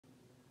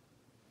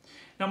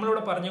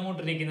നമ്മളിവിടെ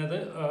പറഞ്ഞുകൊണ്ടിരിക്കുന്നത്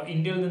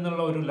ഇന്ത്യയിൽ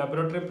നിന്നുള്ള ഒരു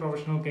ലബോറട്ടറി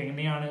പ്രൊഫഷണൽക്ക്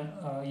എങ്ങനെയാണ്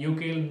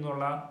UK-യിൽ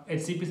നിന്നുള്ള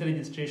HCPC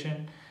രജിസ്ട്രേഷൻ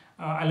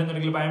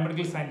അല്ലെന്നുണ്ടെങ്കിൽ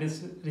ബയോമെഡിക്കൽ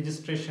സയൻറ്റിസ്റ്റ്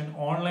രജിസ്ട്രേഷൻ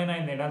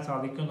ഓൺലൈനായി നേടാൻ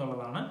സാധിക്കും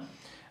എന്നുള്ളതാണ്.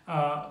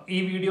 ഈ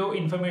വീഡിയോ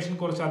ഇൻഫർമേഷൻ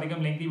കുറച്ചധികം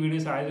ലെങ്തി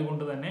വീഡിയോസ്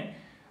ആയതുകൊണ്ട് തന്നെ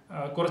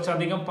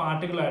കുറച്ചധികം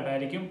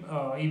പാർട്ടുകളായിട്ടായിരിക്കും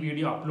ഈ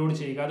വീഡിയോ അപ്ലോഡ്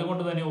ചെയ്യുക.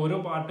 അതുകൊണ്ട് തന്നെ ഓരോ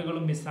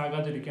പാർട്ടുകളും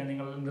മിസ്സാകാതിരിക്കാൻ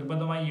നിങ്ങൾ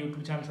നിർബന്ധമായി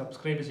യൂട്യൂബ് ചാനൽ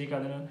സബ്സ്ക്രൈബ് ചെയ്യുക.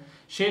 അതിന്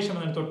ശേഷം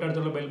അതിന്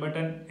തൊട്ടടുത്തുള്ള ബെൽ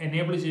ബട്ടൺ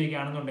എനേബിൾ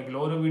ചെയ്യുകയാണെന്നുണ്ടെങ്കിൽ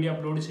ഓരോ വീഡിയോ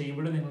അപ്ലോഡ്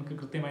ചെയ്യുമ്പോഴും നിങ്ങൾക്ക്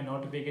കൃത്യമായി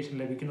നോട്ടിഫിക്കേഷൻ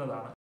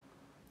ലഭിക്കുന്നതാണ്.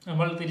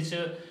 നമ്മൾ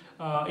തിരിച്ച്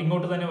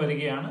ഇങ്ങോട്ട് തന്നെ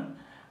വരികയാണ്.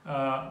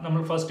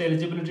 നമ്മൾ first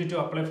eligibility to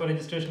apply for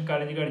registration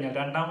കഴിഞ്ഞാൽ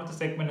രണ്ടാമത്തെ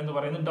സെഗ്മെന്റ് എന്ന്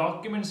പറയുന്നത്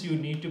documents you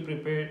need to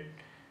prepare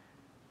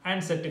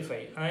and certify.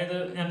 അതായത്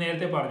ഞാൻ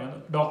നേരത്തെ പറഞ്ഞു,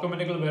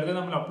 ഡോക്യുമെന്റുകൾ വെറുതെ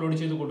നമ്മൾ അപ്ലോഡ്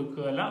ചെയ്ത്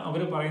കൊടുക്കുകയല്ല,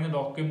 അവർ പറയുന്ന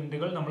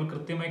ഡോക്യുമെന്റുകൾ നമ്മൾ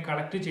കൃത്യമായി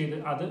കളക്ട് ചെയ്ത്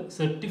അത്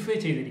സർട്ടിഫൈ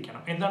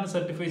ചെയ്തിരിക്കണം. എന്താണ്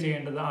സർട്ടിഫൈ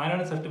ചെയ്യേണ്ടത്,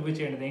 ആരാണ് സർട്ടിഫൈ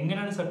ചെയ്യേണ്ടത്,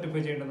 എങ്ങനെയാണ്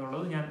സർട്ടിഫൈ ചെയ്യേണ്ടത്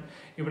എന്നുള്ളത് ഞാൻ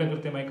ഇവിടെ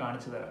കൃത്യമായി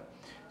കാണിച്ചു തരാം.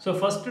 So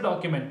first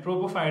document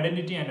proof of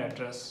identity and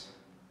address.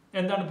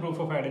 എന്താണ്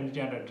proof of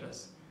identity and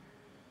address?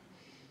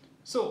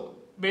 So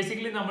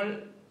basically നമ്മൾ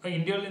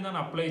ഇന്ത്യയിൽ നിന്നാണ്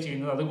അപ്ലൈ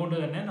ചെയ്യുന്നത്, അതുകൊണ്ട്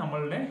തന്നെ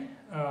നമ്മളുടെ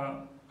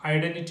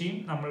ഐഡന്റിറ്റിയും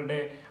നമ്മളുടെ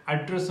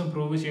അഡ്രസ്സും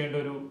പ്രൂവ് ചെയ്യേണ്ട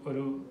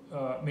ഒരു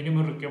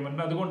മിനിമം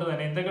റിക്വയർമെന്റ്. അതുകൊണ്ട്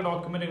തന്നെ എന്തൊക്കെ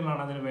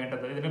ഡോക്യുമെന്റുകളാണ് അതിന്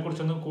വേണ്ടത്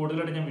ഇതിനെക്കുറിച്ചൊന്നും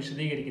കൂടുതലായിട്ട് ഞാൻ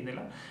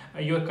വിശദീകരിക്കുന്നില്ല.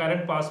 Your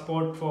current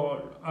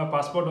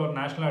passport or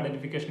national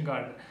identification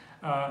card.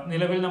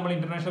 നിലവിൽ നമ്മൾ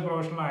ഇന്റർനാഷണൽ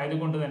പ്രൊഫഷണൽ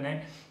ആയതുകൊണ്ട് തന്നെ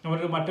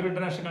നമ്മളൊരു മറ്റൊരു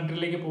ഇന്റർനാഷണൽ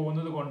കൺട്രിയിലേക്ക്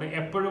പോകുന്നത് കൊണ്ട്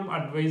എപ്പോഴും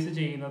അഡ്വൈസ്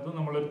ചെയ്യുന്നത്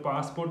നമ്മളൊരു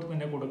പാസ്പോർട്ട്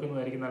തന്നെ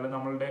കൊടുക്കുന്നതായിരിക്കും നല്ലത്.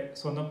 നമ്മളുടെ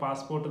സ്വന്തം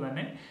പാസ്പോർട്ട്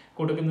തന്നെ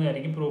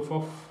കൊടുക്കുന്നതായിരിക്കും. പ്രൂഫ്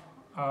ഓഫ്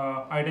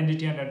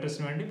ഐഡന്റിറ്റി ആൻഡ്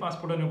അഡ്രസ്സിന് വേണ്ടി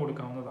പാസ്പോർട്ട് തന്നെ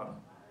കൊടുക്കാവുന്നതാണ്.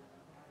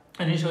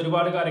 അതിനുശേഷം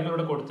ഒരുപാട്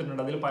കാര്യങ്ങളിവിടെ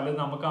കൊടുത്തിട്ടുണ്ട്, അതിൽ പലതും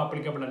നമുക്ക്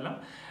ആപ്ലിക്കബിൾ അല്ല.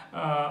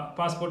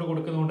 പാസ്പോർട്ട്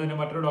കൊടുക്കുന്നതുകൊണ്ട് തന്നെ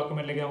മറ്റൊരു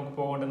ഡോക്യുമെന്റിലേക്ക് നമുക്ക്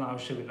പോകേണ്ടെന്ന്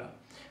ആവശ്യമില്ല.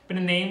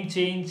 പിന്നെ നെയിം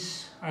ചേഞ്ച്,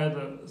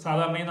 അതായത്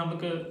സാധാരണയായി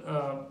നമുക്ക്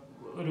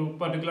ഒരു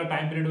പർട്ടിക്കുലർ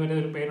ടൈം പീരീഡ് വരെ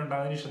ഒരു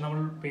പേരുണ്ടാകും, അതിനുശേഷം നമ്മൾ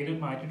പേര്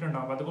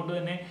മാറ്റിയിട്ടുണ്ടാകും. അതുകൊണ്ട്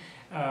തന്നെ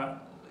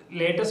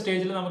ലേറ്റസ്റ്റ്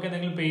സ്റ്റേജിൽ നമുക്ക്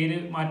എന്തെങ്കിലും പേര്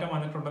മാറ്റം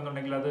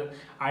വന്നിട്ടുണ്ടെന്നുണ്ടെങ്കിൽ അത്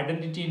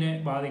ഐഡന്റിറ്റീനെ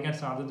ബാധിക്കാൻ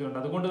സാധ്യതയുണ്ട്.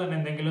 അതുകൊണ്ട് തന്നെ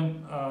എന്തെങ്കിലും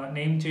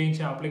നെയിം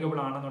ചേഞ്ച് ആപ്ലിക്കബിൾ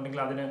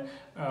ആണെന്നുണ്ടെങ്കിൽ അതിന്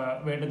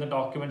വേണ്ടുന്ന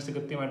ഡോക്യുമെന്റ്സ്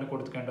കൃത്യമായിട്ട്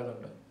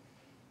കൊടുക്കേണ്ടതുണ്ട്.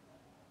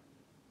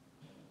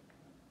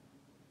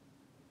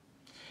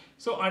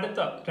 സോ അടുത്ത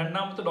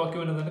രണ്ടാമത്തെ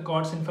ഡോക്യുമെന്റ് എന്നത്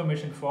course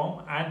information form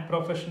and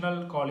professional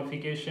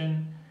qualification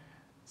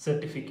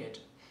certificate.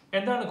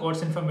 എന്താണ്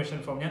കോഴ്സ് ഇൻഫർമേഷൻ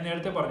ഫോം? ഞാൻ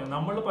നേരത്തെ പറഞ്ഞു,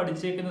 നമ്മൾ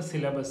പഠിച്ചേക്കുന്ന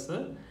സിലബസ്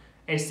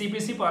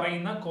HCPC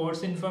പറയുന്ന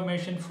കോഴ്സ്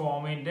ഇൻഫർമേഷൻ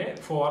ഫോമിന്റെ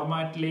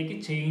ഫോർമാറ്റിലേക്ക്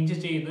ചേഞ്ച്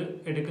ചെയ്ത്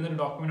എടുക്കുന്ന ഒരു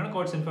ഡോക്യുമെന്റാണ്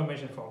കോഴ്സ്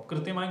ഇൻഫർമേഷൻ ഫോം.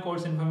 കൃത്യമായി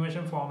കോഴ്സ്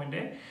ഇൻഫർമേഷൻ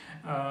ഫോമിന്റെ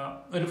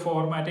ഒരു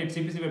ഫോർമാറ്റ്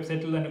HCPC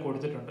വെബ്സൈറ്റിൽ തന്നെ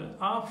കൊടുത്തിട്ടുണ്ട്.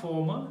 ആ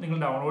ഫോം നിങ്ങൾ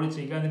ഡൗൺലോഡ്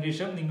ചെയ്യുക.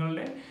 അതിനുശേഷം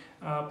നിങ്ങളുടെ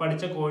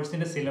പഠിച്ച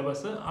കോഴ്സിന്റെ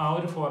സിലബസ് ആ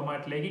ഒരു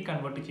ഫോർമാറ്റിലേക്ക്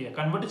കൺവേർട്ട് ചെയ്യുക.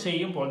 കൺവേർട്ട്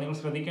ചെയ്യുമ്പോൾ നിങ്ങൾ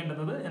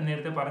ശ്രദ്ധിക്കേണ്ടത് ഞാൻ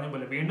നേരത്തെ പറഞ്ഞ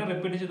പോലെ വീണ്ടും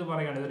റിപ്പീറ്റ് ചെയ്ത്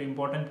പറയുകയാണ്, ഇതൊരു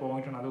ഇമ്പോർട്ടൻറ്റ്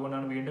പോയിന്റ് ആണ്,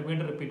 അതുകൊണ്ടാണ്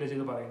വീണ്ടും റിപ്പീറ്റ്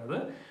ചെയ്ത് പറയുന്നത്.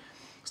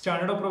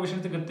 സ്റ്റാൻഡേർഡ് ഓഫ്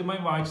പ്രൊവിഷൻസ്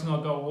കൃത്യമായി വായിച്ചു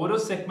നോക്കുക. ഓരോ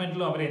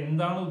സെഗ്മെന്റിലും അവർ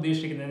എന്താണ്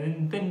ഉദ്ദേശിക്കുന്നത്,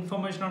 എന്ത്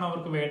ഇൻഫർമേഷനാണ്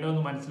അവർക്ക്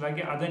വേണ്ടതെന്ന്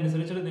മനസ്സിലാക്കി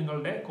അതനുസരിച്ചിട്ട്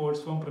നിങ്ങളുടെ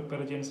കോഴ്സ് ഫോം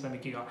പ്രിപ്പയർ ചെയ്യാൻ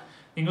ശ്രമിക്കുക.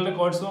 നിങ്ങളുടെ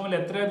കോഴ്സ് ഫോമിൽ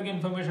എത്രയധികം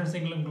ഇൻഫർമേഷൻസ്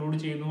നിങ്ങൾ ഇൻക്ലൂഡ്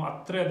ചെയ്യുന്നു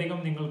അത്രയധികം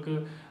നിങ്ങൾക്ക്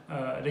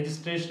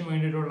രജിസ്ട്രേഷന്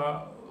വേണ്ടിയിട്ടുള്ള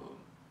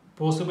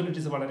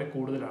പോസിബിലിറ്റീസ് വളരെ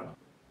കൂടുതലാണ്.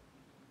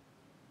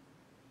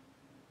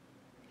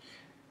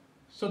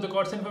 So the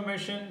course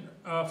information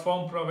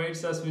form provides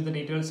us with the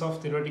details of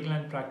theoretical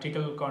and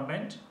practical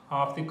content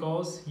of the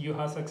course you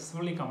have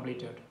successfully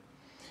completed.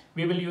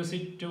 We will use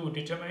it to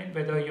determine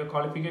whether your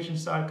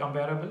qualifications are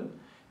comparable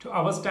to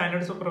our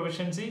standards of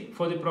proficiency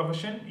for the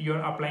profession you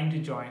are applying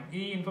to join.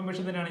 ഈ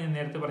information തന്നെയാണ് ഞാൻ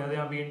നേരത്തെ പറഞ്ഞത്,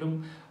 ഞാൻ വീണ്ടും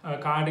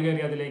card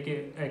കയറി അതിലേക്ക്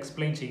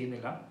explain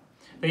ചെയ്യുന്നില്ല.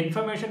 The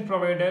information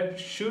provided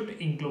should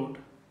include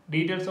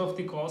details of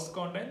the course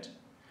content,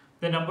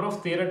 the number of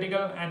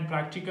theoretical and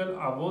practical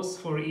hours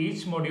for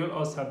each module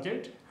or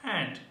subject,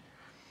 and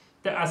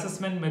the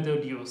assessment method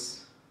used.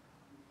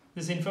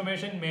 This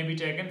information may be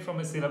taken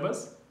from a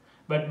syllabus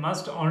but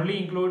must only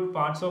include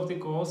parts of the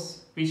course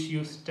which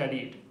you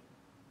studied.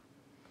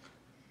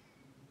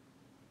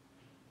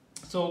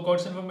 So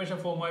course information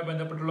ഫോമുമായി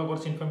ബന്ധപ്പെട്ടുള്ള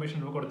കുറച്ച് information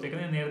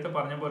കൊടുത്തേക്കുന്നത് ഞാൻ നേരത്തെ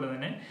പറഞ്ഞ പോലെ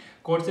തന്നെ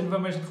course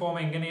information form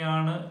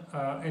എങ്ങനെയാണ്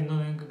എന്ന്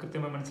നിങ്ങൾക്ക്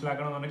കൃത്യമായി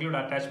മനസ്സിലാക്കണമെന്നുണ്ടെങ്കിൽ ഇവിടെ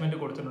അറ്റാച്ച്മെന്റ്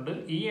കൊടുത്തിട്ടുണ്ട്.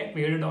 ഈ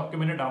വേർഡ്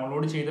ഡോക്യുമെന്റ്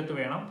ഡൗൺലോഡ് ചെയ്തിട്ട്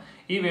വേണം,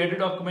 ഈ വേർഡ്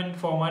ഡോക്യുമെന്റ്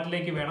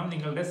ഫോമാറ്റിലേക്ക് വേണം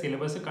നിങ്ങളുടെ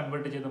സിലബസ്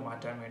കൺവേർട്ട് ചെയ്ത്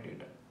മാറ്റാൻ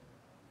വേണ്ടിയിട്ട്.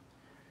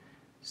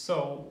 So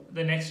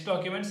the next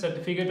document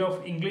certificate of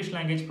English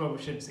language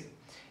proficiency.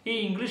 ഈ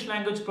ഇംഗ്ലീഷ്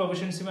ലാംഗ്വേജ്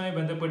പ്രൊഫിഷ്യൻസിയുമായി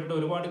ബന്ധപ്പെട്ടിട്ട്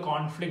ഒരുപാട്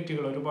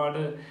കോൺഫ്ലിക്റ്റുകൾ, ഒരുപാട്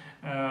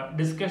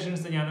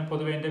ഡിസ്കഷൻസ് ഞാൻ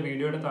പൊതുവെ എൻ്റെ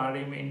വീഡിയോയുടെ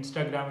താഴെയും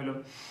ഇൻസ്റ്റാഗ്രാമിലും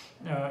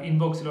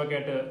ഇൻബോക്സിലും ഒക്കെ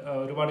ആയിട്ട്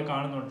ഒരുപാട്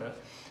കാണുന്നുണ്ട്.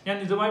 ഞാൻ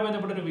ഇതുമായി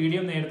ബന്ധപ്പെട്ടൊരു വീഡിയോ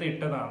നേരത്തെ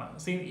ഇട്ടതാണ്.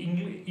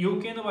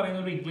 UK എന്ന് പറയുന്ന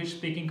ഒരു ഇംഗ്ലീഷ്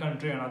സ്പീക്കിംഗ്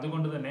കൺട്രിയാണ്.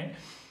 അതുകൊണ്ട് തന്നെ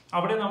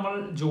അവിടെ നമ്മൾ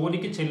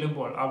ജോലിക്ക്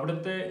ചെല്ലുമ്പോൾ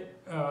അവിടുത്തെ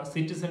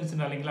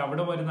സിറ്റിസൺസിന് അല്ലെങ്കിൽ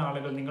അവിടെ വരുന്ന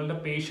ആളുകൾ, നിങ്ങളുടെ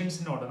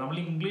പേഷ്യൻസിനോട് നമ്മൾ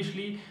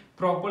ഇംഗ്ലീഷിൽ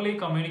പ്രോപ്പർലി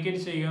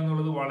കമ്മ്യൂണിക്കേറ്റ് ചെയ്യുക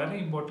എന്നുള്ളത് വളരെ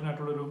ഇമ്പോർട്ടൻ്റ്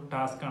ആയിട്ടുള്ളൊരു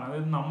ടാസ്ക്കാണ്.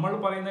 അതായത് നമ്മൾ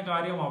പറയുന്ന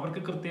കാര്യം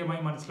അവർക്ക്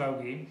കൃത്യമായി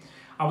മനസ്സിലാവുകയും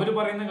അവർ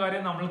പറയുന്ന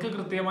കാര്യം നമ്മൾക്ക്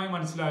കൃത്യമായി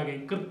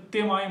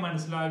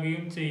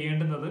മനസ്സിലാകുകയും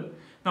ചെയ്യേണ്ടുന്നത്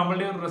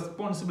നമ്മളുടെ ഒരു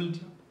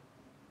റെസ്പോൺസിബിലിറ്റി.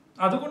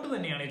 അതുകൊണ്ട്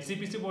തന്നെയാണ്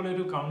HCPC പോലെ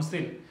ഒരു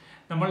കൗൺസിൽ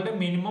നമ്മളുടെ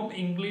മിനിമം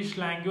ഇംഗ്ലീഷ്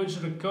ലാംഗ്വേജ്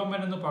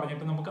റിക്വയർമെന്റ് എന്ന്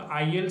പറഞ്ഞിട്ട് നമുക്ക്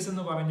IELTS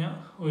എന്ന് പറഞ്ഞ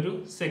ഒരു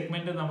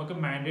സെഗ്മെന്റ് നമുക്ക്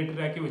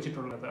മാൻഡേറ്ററി ആക്കി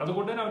വെച്ചിട്ടുള്ളത്.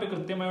 അതുകൊണ്ട് തന്നെ അവർ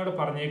കൃത്യമായോട്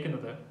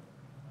പറഞ്ഞേക്കുന്നത്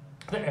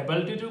the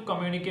ability to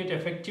communicate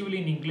effectively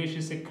in English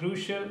is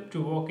crucial to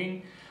working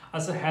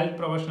as a health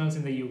professionals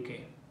in the UK.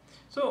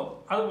 So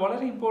അത്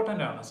വളരെ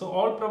ഇമ്പോർട്ടൻ്റ് ആണ്. So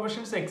all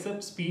professions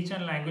except speech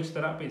and language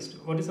therapist,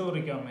 what is our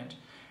requirement?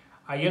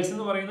 IELTS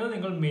എന്ന് പറയുന്നത്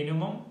നിങ്ങൾ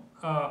minimum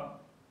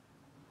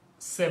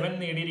 7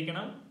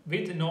 നേടിയിരിക്കണം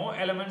with no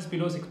elements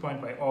below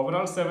 6.5.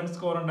 Overall 7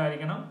 score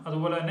ഉണ്ടായിരിക്കണം.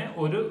 അതുപോലെ തന്നെ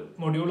ഒരു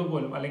മൊഡ്യൂൾ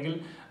പോലും അല്ലെങ്കിൽ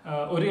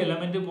ഒരു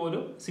എലമെന്റ്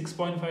പോലും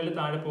 6.5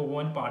 താഴെ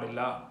പോകുവാൻ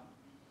പാടില്ല.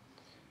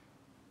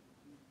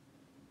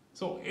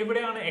 സോ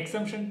എവിടെയാണ്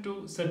എക്സംഷൻ ടു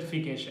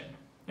സർട്ടിഫിക്കേഷൻ?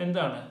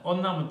 എന്താണ്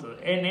ഒന്നാമത്തത്?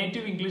 A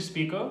native English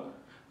speaker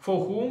four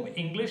ഹൂം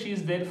English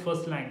is there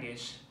first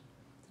language.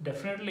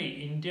 Definitely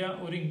India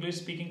ഒരു ഇംഗ്ലീഷ്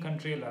സ്പീക്കിംഗ്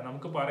കൺട്രി അല്ല.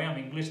 നമുക്ക് പറയാം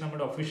ഇംഗ്ലീഷ്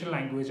നമ്മുടെ ഒഫീഷ്യൽ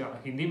ലാംഗ്വേജ് ആണ്.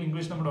 ഹിന്ദിയും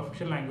ഇംഗ്ലീഷ് നമ്മുടെ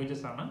ഒഫീഷ്യൽ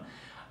ലാംഗ്വേജസ് ആണ്.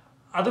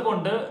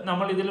 അതുകൊണ്ട്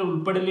നമ്മൾ ഇതിൽ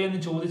ഉൾപ്പെടില്ലേ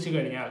എന്ന് ചോദിച്ചു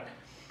കഴിഞ്ഞാൽ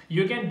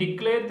you can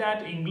declare that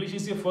English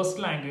is your first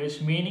language,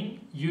 meaning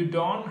you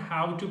don't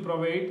have to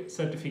provide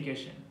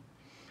certification.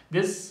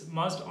 This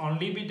must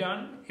only be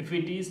done if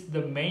it is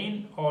the main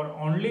or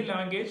only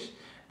language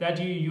that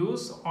you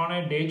use on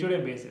a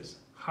day-to-day basis.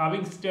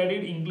 Having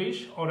studied English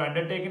or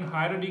undertaken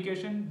higher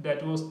education that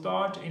was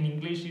taught in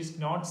English is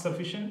not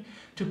sufficient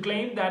to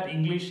claim that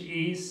English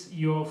is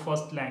your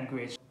first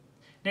language.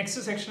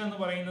 Next section എന്ന്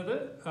പറയുന്നത്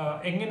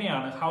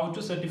എങ്ങനെയാണ് how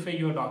to certify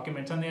your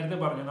documents. ഞാൻ നേരത്തെ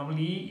പറഞ്ഞു നമ്മൾ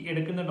ഈ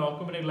എടുക്കുന്ന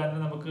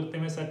ഡോക്യുമെന്റുകളെല്ലാം നമുക്ക്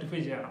കൃത്യമായി സർട്ടിഫൈ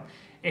ചെയ്യണം.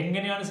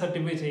 എങ്ങനെയാണ്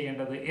സർട്ടിഫൈ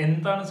ചെയ്യേണ്ടത്,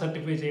 എന്താണ്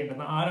സർട്ടിഫൈ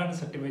ചെയ്യേണ്ടത്, ആരാണ്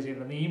സർട്ടിഫൈ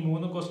ചെയ്യേണ്ടത്, ഈ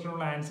 3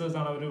 ക്വസ്റ്റ്യനുള്ള ആൻസേഴ്സ്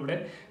ആണ് അവരിവിടെ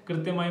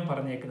കൃത്യമായും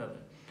പറഞ്ഞേക്കുന്നത്.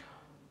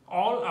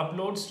 All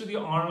uploads to the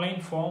online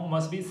form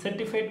must be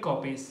certified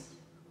copies.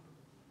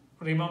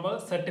 Remember,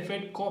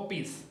 certified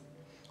copies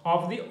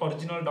of the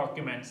original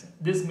documents.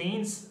 This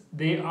means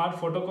they are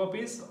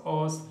photocopies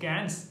or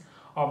scans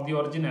of the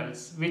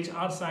originals which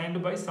are signed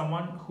by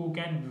someone who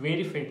can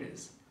verify this.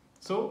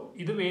 So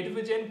ഇത്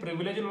verify ചെയ്യാൻ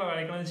privilege ഉള്ള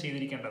കാര്യങ്ങളാണ്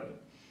ചെയ്തിരിക്കേണ്ടത്.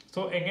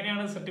 So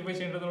എങ്ങനെയാണ് certify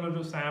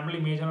ചെയ്യേണ്ടതെന്നുള്ളൊരു sample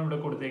image ആണ് ഇവിടെ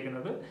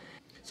കൊടുത്തേക്കുന്നത്.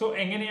 So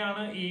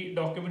എങ്ങനെയാണ് ഈ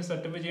ഡോക്യുമെന്റ്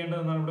സർട്ടിഫൈ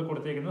ചെയ്യേണ്ടതെന്നാണ് ഇവിടെ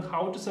കൊടുത്തേക്കുന്നത്.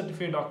 How to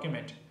certify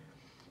document.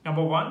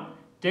 Number 1,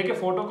 take a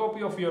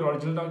photocopy of your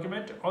original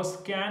document or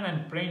scan and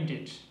print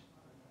it.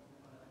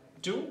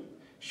 2,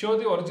 show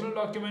the original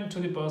document to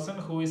the person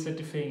who is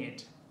certifying it.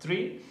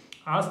 3,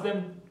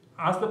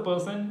 ask the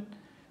person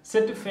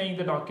certifying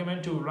the document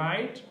to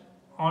write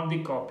on the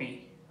copy.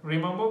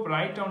 Remember,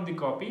 write on the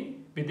copy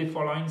with the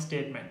following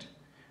statement.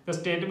 The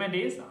statement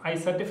is, I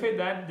certify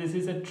that this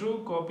is a true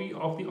copy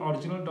of the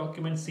original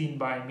document seen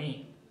by me.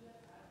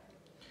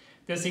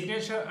 Their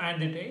signature and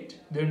the date,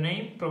 their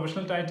name,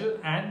 professional title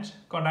and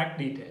contact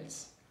details.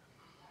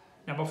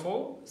 Number 4,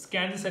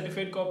 scan the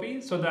certified copy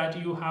so that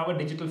you have a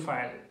digital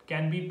file.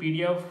 Can be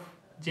PDF,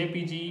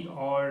 JPG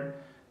or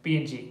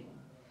PNG.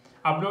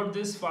 Upload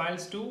these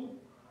files to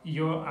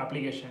your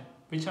application.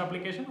 Which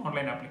application?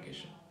 Online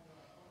application.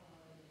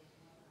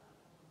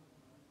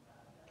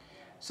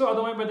 So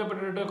അതുമായി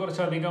ബന്ധപ്പെട്ടിട്ട്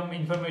കുറച്ചധികം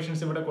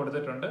informations ഇവിടെ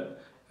കൊടുത്തിട്ടുണ്ട്.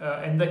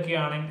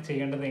 എന്തൊക്കെയാണ്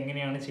ചെയ്യേണ്ടത്,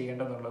 എങ്ങനെയാണ്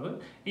ചെയ്യേണ്ടതെന്നുള്ളത്.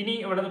 ഇനി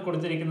ഇവിടെ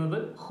കൊടുത്തിരിക്കുന്നത്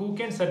who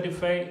can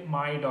certify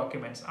my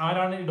documents.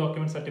 ആരാണ് ഈ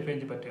ഡോക്യുമെന്റ് സർട്ടിഫൈ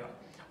ചെയ്യാൻ പറ്റുക?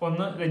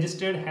 1,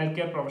 registered health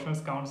care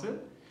professionals council,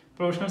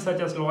 professionals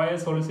such as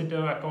lawyers,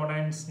 solicitor,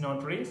 അക്കൗണ്ടൻറ്റ്സ്,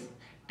 നോട്ടറീസ്,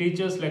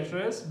 teachers,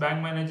 lecturers,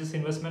 bank managers,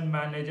 investment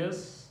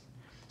managers,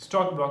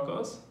 stock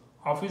brokers,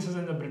 officers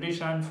in the British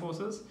Armed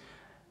Forces,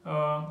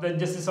 the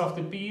Justice of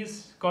the Peace,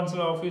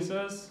 consular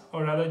officers or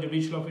other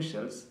judicial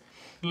officials,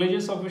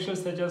 religious officials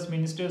such as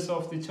ministers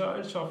of the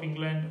Church of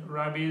England,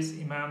 rabbis,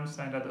 imams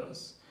and others,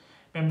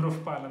 member of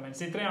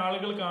parliaments. ഇത്രയും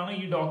ആളുകൾക്കാണ്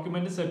ഈ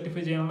document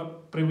certify ചെയ്യാനുള്ള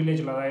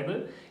privilege ഉള്ളത്. അതായത്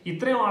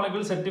ഇത്രയും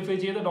ആളുകൾ certify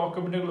ചെയ്ത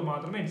ഡോക്യുമെന്റുകൾ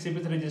മാത്രമേ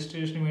HCPC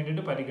രജിസ്ട്രേഷന്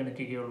വേണ്ടിയിട്ട്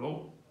പരിഗണിക്കുകയുള്ളൂ.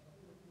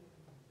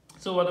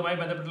 സോ അതുമായി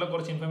ബന്ധപ്പെട്ടുള്ള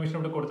കുറച്ച് ഇൻഫർമേഷൻ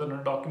ഇവിടെ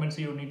കൊടുത്തിട്ടുണ്ട്.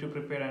 Documents you need to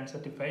prepare and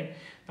certify.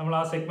 നമ്മൾ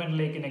ആ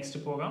സെഗ്മെന്റിലേക്ക്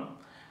നെക്സ്റ്റ് പോകാം.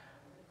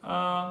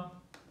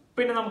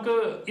 പിന്നെ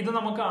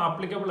നമുക്ക്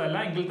ആപ്ലിക്കബിൾ അല്ല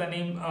എങ്കിൽ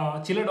തന്നെയും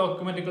ചില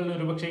ഡോക്യുമെന്റുകൾ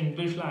ഒരുപക്ഷെ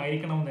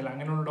ഇംഗ്ലീഷിലായിരിക്കണമെന്നില്ല.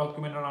 അങ്ങനെയുള്ള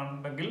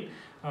ഡോക്യുമെന്റുകളാണെങ്കിൽ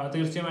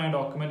തീർച്ചയായും ആ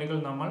ഡോക്യുമെന്റുകൾ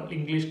നമ്മൾ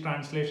ഇംഗ്ലീഷ്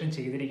ട്രാൻസ്ലേഷൻ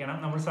ചെയ്തിരിക്കണം.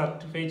 നമ്മൾ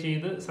സർട്ടിഫൈ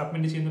ചെയ്ത്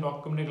സബ്മിറ്റ് ചെയ്യുന്ന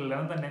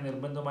ഡോക്യുമെന്റുകളെല്ലാം തന്നെ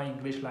നിർബന്ധമായി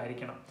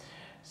ഇംഗ്ലീഷിലായിരിക്കണം.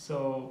 So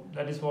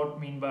that is what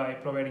mean by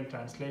providing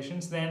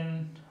translations. Then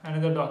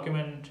another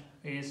document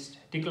is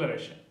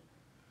declaration.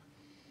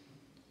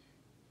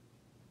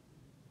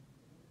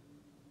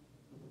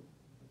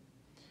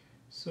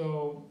 So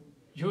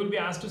you will be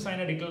asked to sign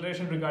a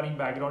declaration regarding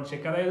background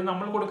check. അതായത്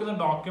നമ്മൾ കൊടുക്കുന്ന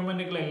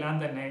ഡോക്യുമെന്റുകളെല്ലാം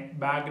തന്നെ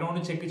ബാക്ക്ഗ്രൗണ്ട്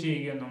ചെക്ക്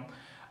ചെയ്യുകയെന്നും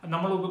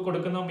നമ്മൾ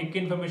കൊടുക്കുന്ന മിക്ക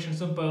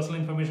ഇൻഫർമേഷൻസും പേഴ്സണൽ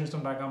ഇൻഫർമേഷൻസ്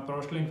ഉണ്ടാക്കാം,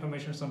 പ്രൊഫഷണൽ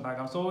ഇൻഫർമേഷൻസ്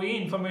ഉണ്ടാക്കാം. So ഈ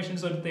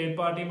ഇൻഫർമേഷൻസ് ഒരു തേർഡ്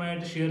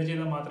പാർട്ടിയുമായിട്ട് ഷെയർ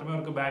ചെയ്താൽ മാത്രമേ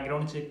അവർക്ക്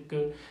ബാക്ക്ഗ്രൗണ്ട്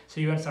ചെക്ക്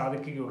ചെയ്യാൻ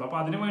സാധിക്കുകയുള്ളൂ. അപ്പോൾ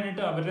അതിന്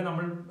വേണ്ടിയിട്ട് അവരെ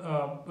നമ്മൾ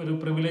ഒരു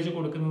പ്രിവിലേജ്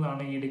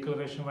കൊടുക്കുന്നതാണ് ഈ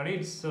ഡിക്ലറേഷൻ വഴി.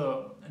 It's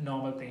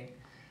normal thing.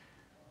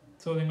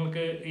 സോ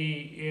നിങ്ങൾക്ക് ഈ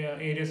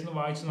ഏരിയസ് ഒന്ന്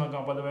വായിച്ചു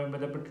നോക്കാം. അപ്പോൾ അതുമായി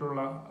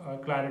ബന്ധപ്പെട്ടുള്ള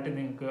ക്ലാരിറ്റി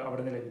നിങ്ങൾക്ക്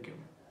അവിടെ നിന്ന് ലഭിക്കും.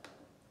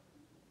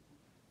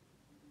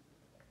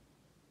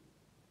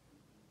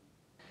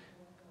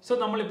 സോ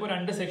നമ്മളിപ്പോൾ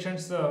 2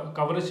 സെക്ഷൻസ്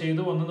കവർ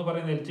ചെയ്തു. ഒന്നെന്ന്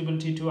പറയുന്നത്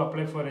eligibility to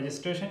apply for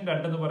registration,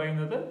 രണ്ടെന്ന്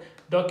പറയുന്നത്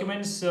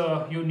documents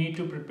you need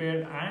to prepare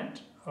and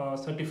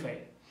certify.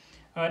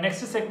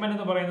 Next segment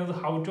എന്ന് പറയുന്നത്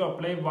ഹൗ ടു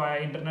അപ്ലൈ വയ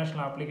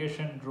ഇന്റർനാഷണൽ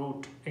ആപ്ലിക്കേഷൻ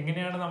റൂട്ട്.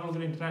 എങ്ങനെയാണ്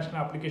നമ്മൾക്കൊരു ഇന്റർനാഷണൽ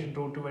ആപ്ലിക്കേഷൻ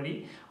റൂട്ട് വഴി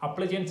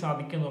അപ്ലൈ ചെയ്യാൻ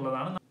സാധിക്കും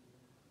എന്നുള്ളതാണ്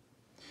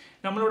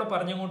നമ്മളിവിടെ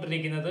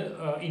പറഞ്ഞുകൊണ്ടിരിക്കുന്നത്.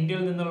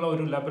 ഇന്ത്യയിൽ നിന്നുള്ള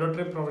ഒരു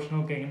ലബോറട്ടറി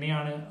പ്രൊഫഷണൽക്ക്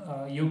എങ്ങനെയാണ്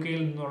UK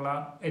നിന്നുള്ള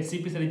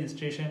HCPC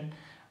രജിസ്ട്രേഷൻ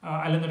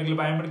അല്ലെന്നുണ്ടെങ്കിൽ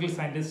ബയോമെഡിക്കൽ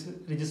സയൻറ്റിസ്റ്റ്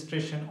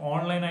രജിസ്ട്രേഷൻ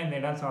ഓൺലൈനായി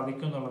നേടാൻ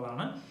സാധിക്കും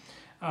എന്നുള്ളതാണ്.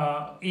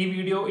 ഈ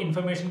വീഡിയോ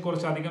ഇൻഫർമേഷൻ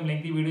കുറച്ചധികം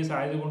ലെങ്തി വീഡിയോസ്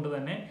ആയതുകൊണ്ട്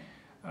തന്നെ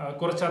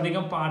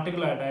കുറച്ചധികം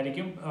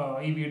പാർട്ടുകളായിട്ടായിരിക്കും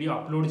ഈ വീഡിയോ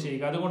അപ്ലോഡ്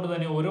ചെയ്യുക. അതുകൊണ്ട്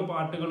തന്നെ ഓരോ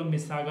പാർട്ടുകളും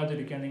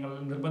മിസ്സാകാതിരിക്കാൻ നിങ്ങൾ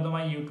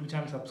നിർബന്ധമായി യൂട്യൂബ്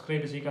ചാനൽ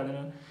സബ്സ്ക്രൈബ് ചെയ്യുക.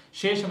 അതിന്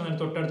ശേഷം അതിന്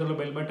തൊട്ടടുത്തുള്ള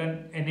ബെൽ ബട്ടൺ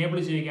എനേബിൾ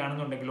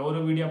ചെയ്യുകയാണെന്നുണ്ടെങ്കിൽ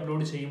ഓരോ വീഡിയോ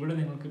അപ്ലോഡ് ചെയ്യുമ്പോഴും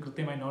നിങ്ങൾക്ക്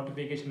കൃത്യമായി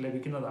നോട്ടിഫിക്കേഷൻ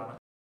ലഭിക്കുന്നതാണ്.